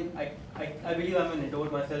I believe I'm an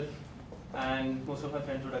introvert myself, and most of my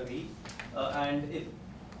friends would agree. And if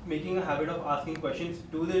making a habit of asking questions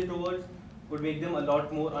to the introverts would make them a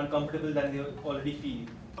lot more uncomfortable than they already feel.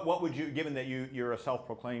 What would you, given that you're a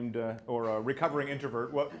self-proclaimed or a recovering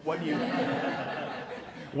introvert, what do you,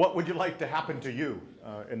 what would you like to happen to you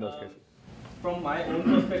in those cases? From my own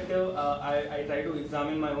perspective, I try to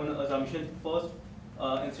examine my own assumptions first,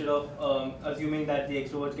 instead of assuming that the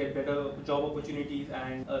extroverts get better job opportunities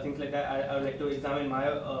and things like that. I would like to examine my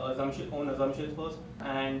own assumptions first,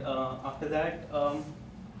 and after that,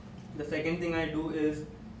 the second thing I do is,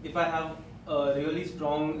 if I have a really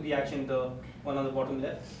strong reaction, the one on the bottom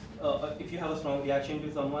left, if you have a strong reaction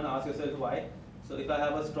to someone, ask yourself why. So if I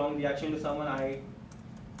have a strong reaction to someone, I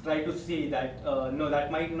try to see that, no,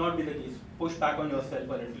 that might not be the case. Push back on yourself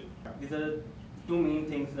a little. These are the two main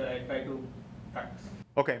things that I try to practice.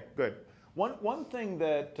 Okay, good. One thing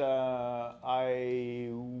that I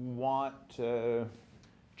want to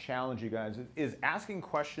challenge you guys is asking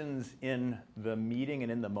questions in the meeting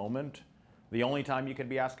and in the moment the only time you can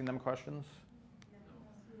be asking them questions?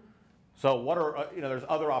 So what are, there's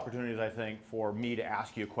other opportunities, I think, for me to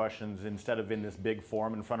ask you questions instead of in this big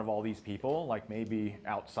forum in front of all these people, like maybe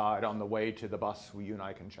outside on the way to the bus where you and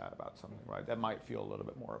I can chat about something, right? That might feel a little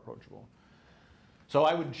bit more approachable. So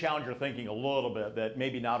I would challenge your thinking a little bit that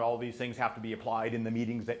maybe not all these things have to be applied in the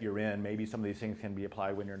meetings that you're in. Maybe some of these things can be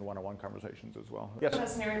applied when you're in one-on-one conversations as well. Yes? Not a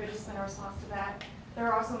scenario, but just in response to that, there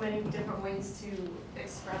are also many different ways to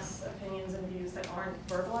express opinions and views that aren't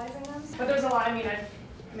verbalizing them. But there's a lot, I've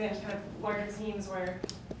managed kind of larger teams where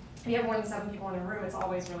if you have more than 7 people in a room, it's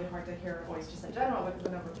always really hard to hear a voice just in general because of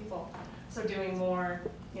the number of people. So doing more,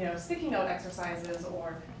 sticky note exercises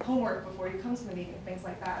or homework before you come to the meeting, things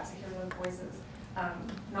like that, to hear those voices.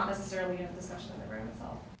 Not necessarily in a discussion in the room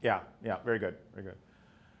itself. Yeah, very good, very good.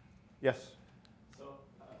 Yes? So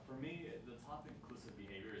for me, the top inclusive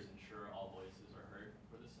behavior is ensure all voices are heard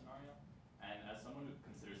for this scenario. And as someone who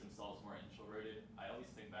considers themselves more introverted, I always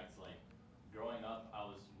think back to growing up, I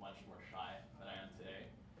was much more shy than I am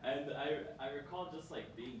today. And I recall just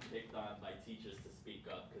being picked on by teachers to speak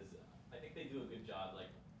up, because I think they do a good job,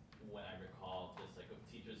 when I recall, just of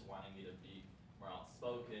teachers wanting me to be more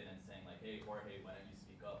outspoken and saying hey Jorge, why don't you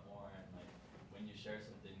speak up more, and when you share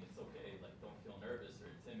something, it's okay, don't feel nervous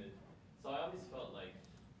or timid. So I always felt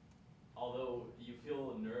although you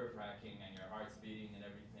feel nerve-wracking and your heart's beating and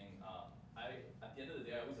everything, at the end of the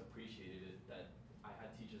day, I always appreciated it that I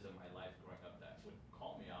had teachers in my life growing up that would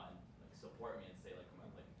call me out and support me and say come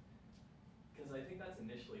on, because I think that's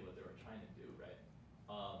initially what they were trying to do, right?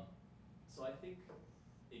 So I think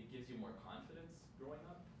it gives you more confidence growing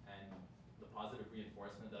up, and the positive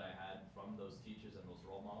reinforcement that I had from those teachers and those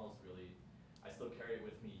role models really, I still carry it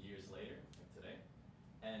with me years later, today.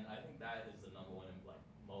 And I think that is the number one,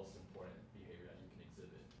 most important behavior that you can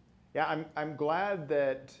exhibit. Yeah, I'm glad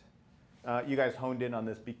that you guys honed in on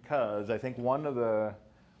this, because I think one of the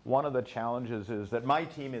challenges is that my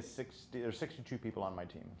team is there's 62 people on my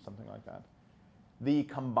team, something like that. The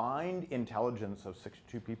combined intelligence of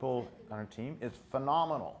 62 people on a team is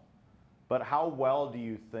phenomenal. But how well do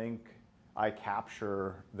you think I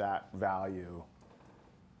capture that value?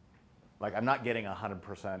 I'm not getting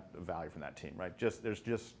 100% value from that team, right?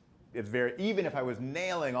 It's very, even if I was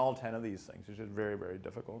nailing all 10 of these things, it's just very, very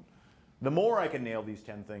difficult. The more I can nail these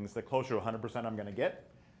 10 things, the closer to 100% I'm gonna get.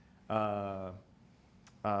 But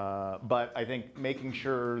I think making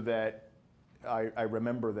sure that I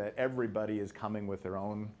remember that everybody is coming with their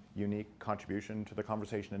own unique contribution to the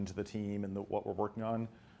conversation and to the team and what we're working on,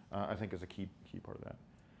 I think is a key part of that.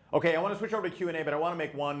 Okay, I want to switch over to Q&A, but I want to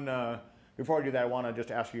make one, before I do that, I want to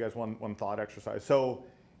just ask you guys one thought exercise. So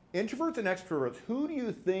introverts and extroverts, who do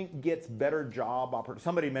you think gets better job opportunities?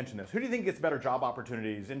 Somebody mentioned this. Who do you think gets better job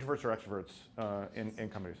opportunities, introverts or extroverts in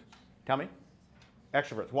companies? Tell me.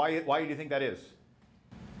 Extroverts. Why do you think that is?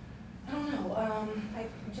 I don't know.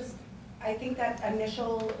 I think that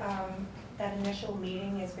initial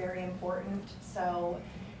meeting is very important. So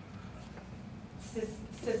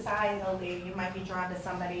societally, you might be drawn to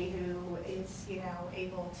somebody who is,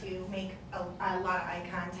 able to make a lot of eye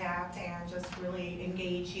contact and just really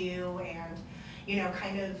engage you and,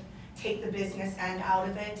 kind of take the business end out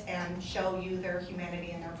of it and show you their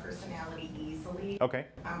humanity and their personality easily. Okay.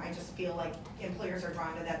 I just feel like employers are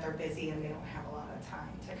drawn to that. They're busy and they don't have a lot of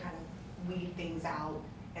time to kind of weed things out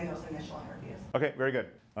in those initial interviews. Okay, very good.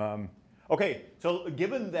 Okay, so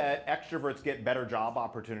given that extroverts get better job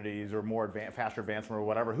opportunities or more faster advancement or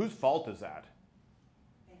whatever, whose fault is that?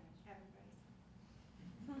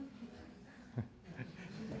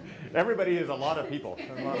 Everybody is a lot of people.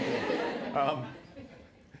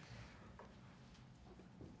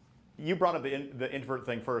 You brought up the introvert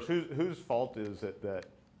thing first. Whose fault is it that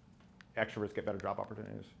extroverts get better job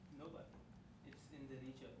opportunities? No, but it's in the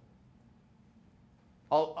reach of.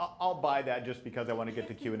 I'll buy that just because I want to get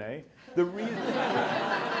to Q&A. The reason.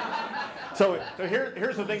 so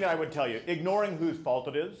here's the thing that I would tell you. Ignoring whose fault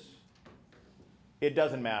it is, it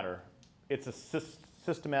doesn't matter. It's a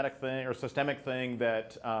systemic thing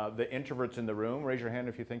that the introverts in the room, raise your hand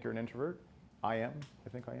if you think you're an introvert. I am. I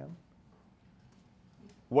think I am.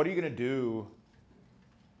 What are you going to do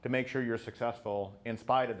to make sure you're successful in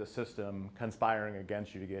spite of the system conspiring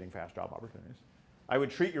against you to getting fast job opportunities? I would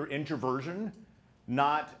treat your introversion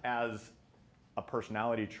not as a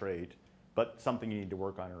personality trait, but something you need to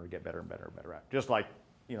work on or get better and better and better at. Just like,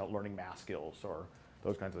 you know, learning math skills or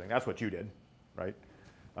those kinds of things. That's what you did, right?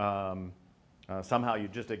 Somehow you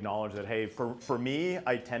just acknowledge that, hey, for me,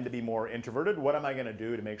 I tend to be more introverted. What am I going to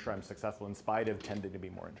do to make sure I'm successful in spite of tending to be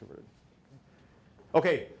more introverted?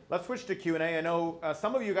 Okay, let's switch to Q&A. I know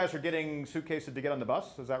some of you guys are getting suitcases to get on the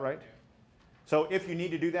bus. Is that right? So if you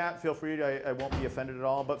need to do that, feel free. I won't be offended at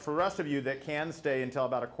all. But for the rest of you that can stay until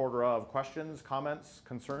about 1/4 questions, comments,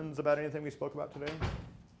 concerns about anything we spoke about today?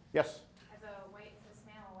 Yes? As a white cis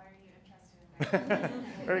male, why are you interested in that?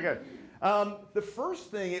 Very good. The first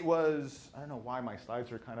thing it was, I don't know why my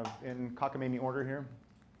slides are kind of in cockamamie order here.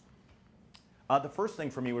 The first thing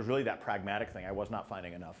for me was really that pragmatic thing. I was not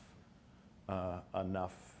finding enough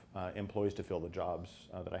employees to fill the jobs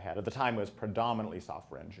that I had. At the time, it was predominantly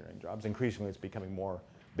software engineering jobs. Increasingly, it's becoming more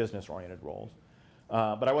business-oriented roles.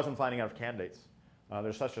 But I wasn't finding enough candidates.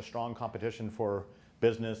 There's such a strong competition for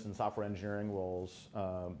business and software engineering roles,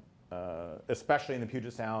 especially in the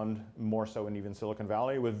Puget Sound, more so in even Silicon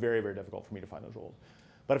Valley. It was very, very difficult for me to find those roles.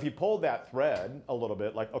 But if you pulled that thread a little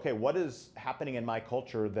bit, like, okay, what is happening in my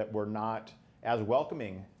culture that we're not as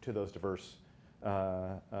welcoming to those diverse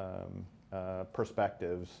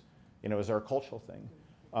perspectives? You know, is there a cultural thing?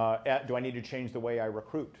 Do I need to change the way I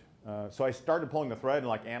recruit? So I started pulling the thread and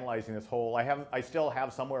like analyzing this whole. I still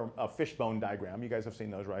have somewhere a fishbone diagram. You guys have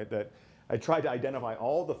seen those, right? That I tried to identify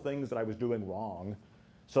all the things that I was doing wrong,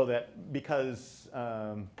 so that because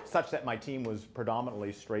such that my team was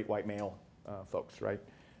predominantly straight white male folks, right?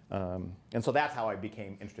 And so that's how I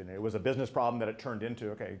became interested in it. It was a business problem that it turned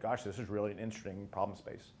into. Okay, gosh, this is really an interesting problem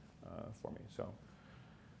space for me. So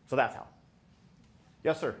that's how.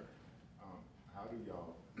 Yes, sir. How do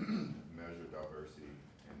y'all measure diversity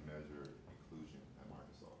and measure inclusion at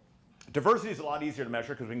Microsoft? Diversity is a lot easier to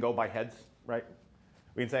measure because we can go by heads, right?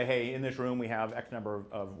 We can say, hey, in this room we have X number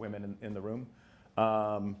of women in the room.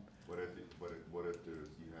 What if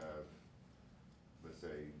you have, let's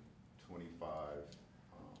say, 25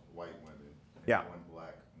 white women and Yeah. one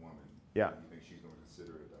black woman? Yeah. Do you think she's going to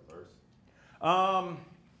consider it diverse?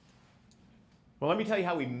 Well, let me tell you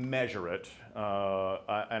how we measure it. And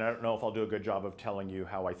I don't know if I'll do a good job of telling you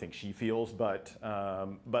how I think she feels, but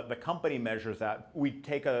the company measures that. We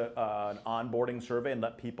take an onboarding survey and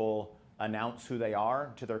let people announce who they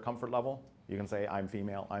are to their comfort level. You can say, I'm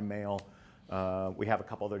female, I'm male. We have a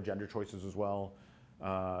couple other gender choices as well.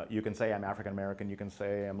 You can say I'm African American, you can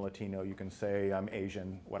say I'm Latino, you can say I'm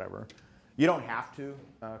Asian, whatever. You don't have to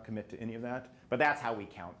commit to any of that, but that's how we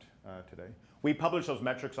count today. We publish those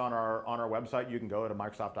metrics on our website. You can go to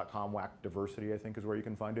Microsoft.com, WAC diversity, I think is where you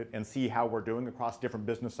can find it, and see how we're doing across different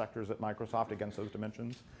business sectors at Microsoft against those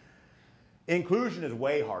dimensions. Inclusion is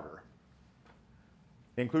way harder.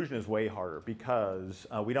 Inclusion is way harder because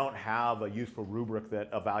we don't have a useful rubric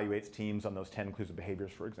that evaluates teams on those 10 inclusive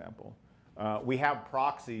behaviors, for example. We have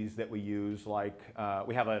proxies that we use, like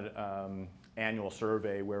we have an annual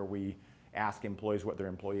survey where we ask employees what their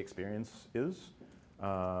employee experience is.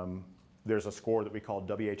 There's a score that we call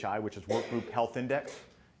WHI, which is Work Group Health Index.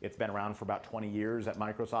 It's been around for about 20 years at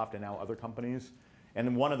Microsoft and now other companies. And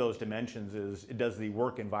then one of those dimensions is, does the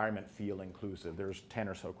work environment feel inclusive? There's 10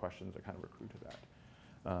 or so questions that kind of recruit to that.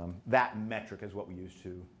 That metric is what we use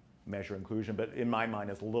to measure inclusion, but in my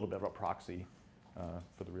mind, it's a little bit of a proxy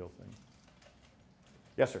for the real thing.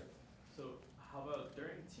 Yes, sir? So how about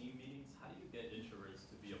during team meetings, how do you get introverts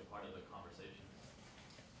to be a part of the conversation?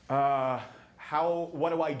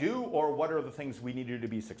 What do I do, or what are the things we need to do to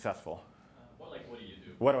be successful? What do you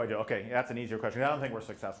do? What do I do? Okay, that's an easier question. I don't think we're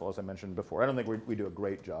successful, as I mentioned before. I don't think we do a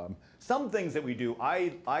great job. Some things that we do,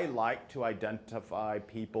 I like to identify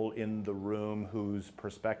people in the room whose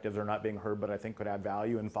perspectives are not being heard, but I think could add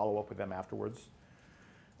value, and follow up with them afterwards.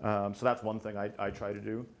 So that's one thing I try to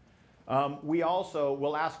do. We also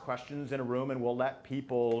will ask questions in a room, and we'll let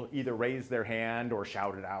people either raise their hand or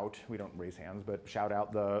shout it out. We don't raise hands, but shout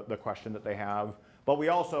out the question that they have. But we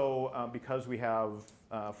also, because we have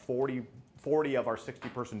 40 of our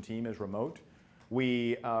 60-person team is remote,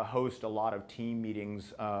 we host a lot of team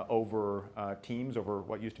meetings over Teams, over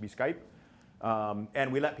what used to be Skype.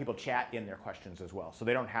 And we let people chat in their questions as well. So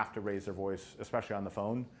they don't have to raise their voice, especially on the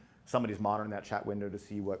phone. Somebody's monitoring that chat window to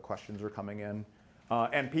see what questions are coming in.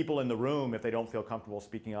 And people in the room, if they don't feel comfortable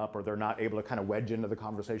speaking up or they're not able to kind of wedge into the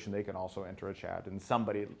conversation, they can also enter a chat. And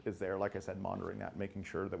somebody is there, like I said, monitoring that, making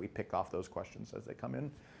sure that we pick off those questions as they come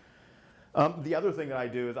in. The other thing that I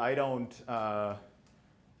do is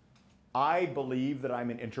I believe that I'm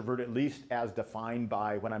an introvert, at least as defined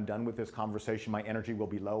by when I'm done with this conversation, my energy will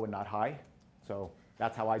be low and not high. So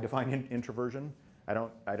that's how I define introversion.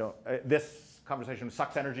 This conversation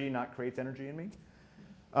sucks energy, not creates energy in me.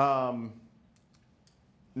 No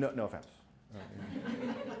offense.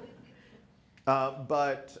 I'm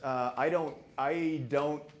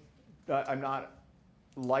not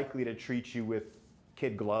likely to treat you with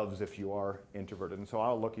kid gloves if you are introverted. And so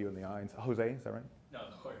I'll look you in the eye and say, Jose, is that right? No,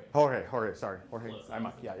 Jorge. Jorge, sorry. Jorge,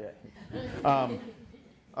 yeah.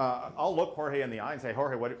 I'll look Jorge in the eye and say,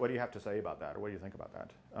 Jorge, what do you have to say about that? Or what do you think about that?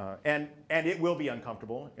 And it will be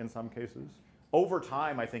uncomfortable in some cases. Over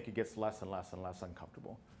time, I think it gets less and less and less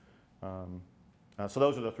uncomfortable. So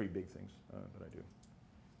those are the three big things that I do.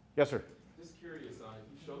 Yes, sir? Just curious,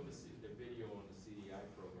 you showed the video on the CDI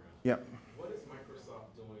program. Yep. What is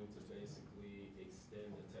Microsoft doing to basically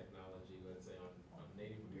extend the technology, let's say, on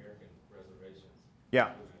Native American reservations?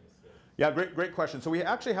 Yeah. Yeah, great question. So we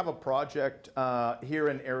actually have a project here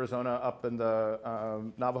in Arizona, up in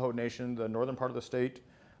the Navajo Nation, the northern part of the state,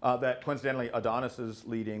 that coincidentally Adonis is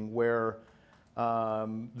leading, where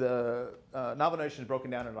the Navajo Nation is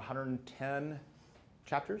broken down into 110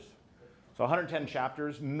 chapters. So 110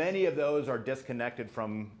 chapters. Many of those are disconnected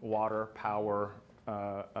from water, power,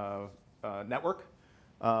 network.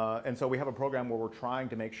 And so we have a program where we're trying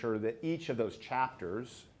to make sure that each of those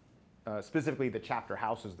chapters, specifically the chapter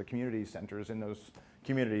houses, the community centers in those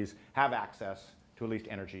communities, have access to at least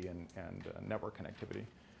energy and network connectivity.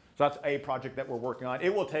 So that's a project that we're working on.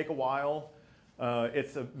 It will take a while.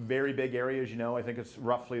 It's a very big area, as you know. I think it's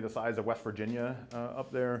roughly the size of West Virginia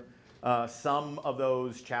up there. Some of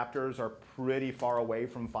those chapters are pretty far away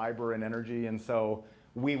from fiber and energy, and so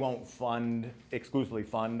we won't exclusively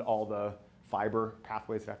fund all the fiber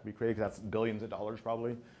pathways that have to be created, because that's billions of dollars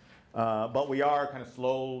probably. But we are kind of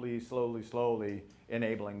slowly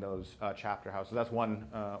enabling those chapter houses. That's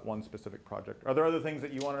one specific project. Are there other things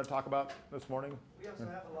that you wanted to talk about this morning? We also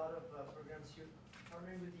have a lot of programs here,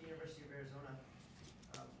 partnering with the University of Arizona.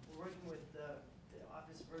 We're working with the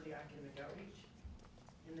Office for Early Academic Outreach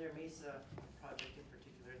in their MESA project in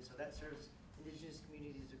particular, and so that serves indigenous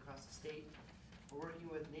communities across the state. We're working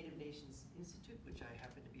with Native Nations Institute, which I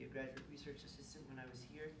happen to be a graduate research assistant when I was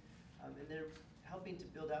here, and they're helping to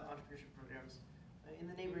build out entrepreneurship programs in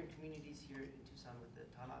the neighboring communities here in Tucson with the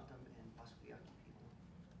Tanatam and Pasquiyaki people,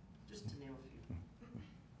 just to name a few.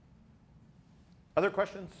 Other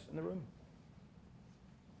questions in the room?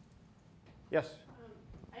 Yes?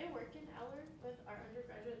 I work in Eller with our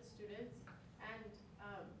undergraduate students, and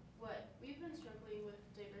what we've been struggling with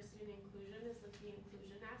diversity and inclusion is the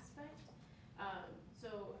inclusion aspect.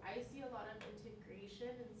 So I see a lot of integration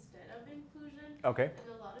instead of inclusion. Okay. And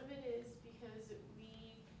a lot of it is because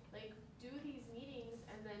we do these meetings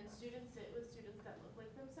and then students sit with students that look like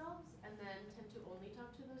themselves and then tend to only talk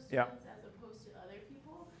to those students as opposed to other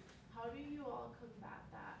people. How do you all combat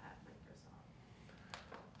that at Microsoft?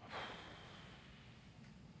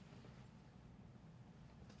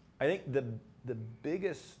 I think the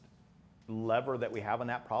biggest lever that we have on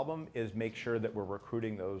that problem is make sure that we're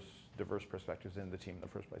recruiting those diverse perspectives in the team in the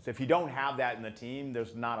first place. If you don't have that in the team,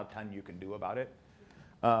 there's not a ton you can do about it.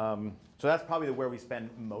 So that's probably where we spend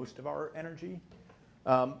most of our energy.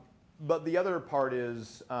 But the other part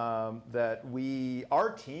is that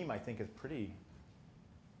our team, I think, is pretty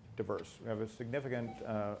diverse. We have a significant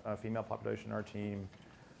female population in our team.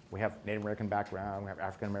 We have Native American background, we have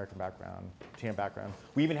African American background, Latino background.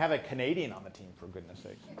 We even have a Canadian on the team, for goodness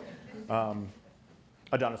sakes.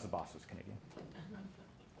 Adonis' boss is Canadian.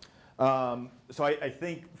 So I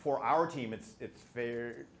think for our team,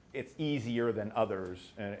 it's easier than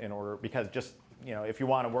others in order, because just, if you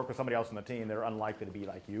want to work with somebody else on the team, they're unlikely to be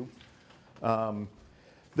like you.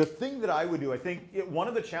 The thing that I would do, I think one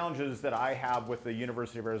of the challenges that I have with the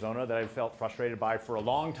University of Arizona that I've felt frustrated by for a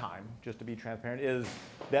long time, just to be transparent, is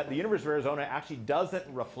that the University of Arizona actually doesn't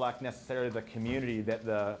reflect necessarily the community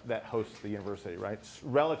that hosts the university, right? It's a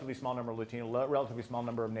relatively small number of Latino, relatively small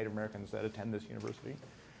number of Native Americans that attend this university.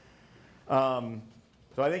 So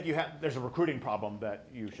I think there's a recruiting problem that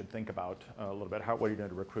you should think about a little bit. What are you doing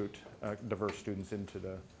to recruit diverse students into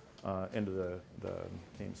the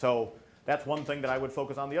team? So that's one thing that I would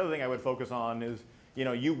focus on. The other thing I would focus on is,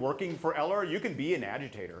 you working for Eller, you can be an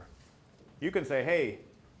agitator. You can say, hey,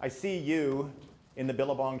 I see you in the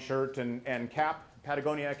Billabong shirt and cap,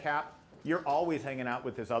 Patagonia cap. You're always hanging out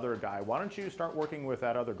with this other guy. Why don't you start working with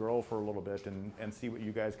that other girl for a little bit and see what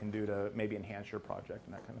you guys can do to maybe enhance your project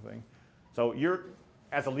and that kind of thing. So you're,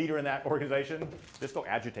 as a leader in that organization, just go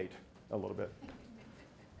agitate a little bit.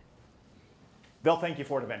 They'll thank you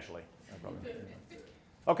for it eventually.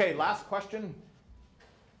 Okay, last question.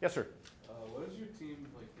 Yes, sir. What does your team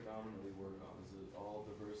predominantly work on? Is it all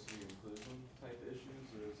diversity and inclusion type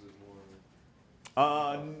issues, or is it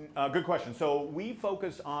more? Good question. So we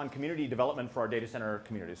focus on community development for our data center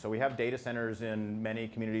communities. So we have data centers in many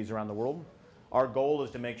communities around the world. Our goal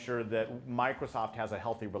is to make sure that Microsoft has a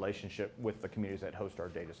healthy relationship with the communities that host our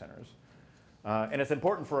data centers. And it's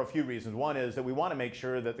important for a few reasons. One is that we want to make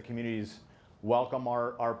sure that the communities welcome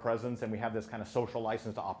our presence and we have this kind of social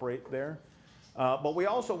license to operate there. But we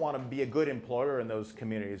also want to be a good employer in those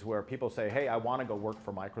communities where people say, hey, I want to go work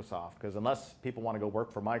for Microsoft, because unless people want to go work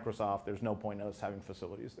for Microsoft, there's no point in us having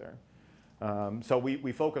facilities there. So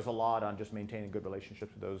we focus a lot on just maintaining good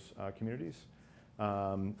relationships with those communities,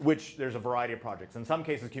 which there's a variety of projects. In some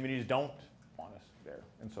cases, communities don't want us there,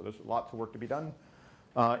 and so there's lots of work to be done.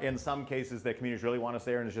 In some cases, the communities really want us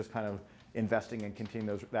there, and it's just kind of investing and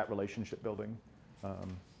continuing that relationship building. So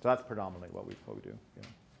that's predominantly what we do. Yeah.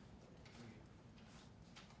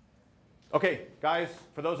 Okay, guys,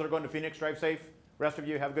 for those that are going to Phoenix, drive safe. Rest of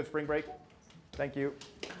you, have a good spring break. Thank you.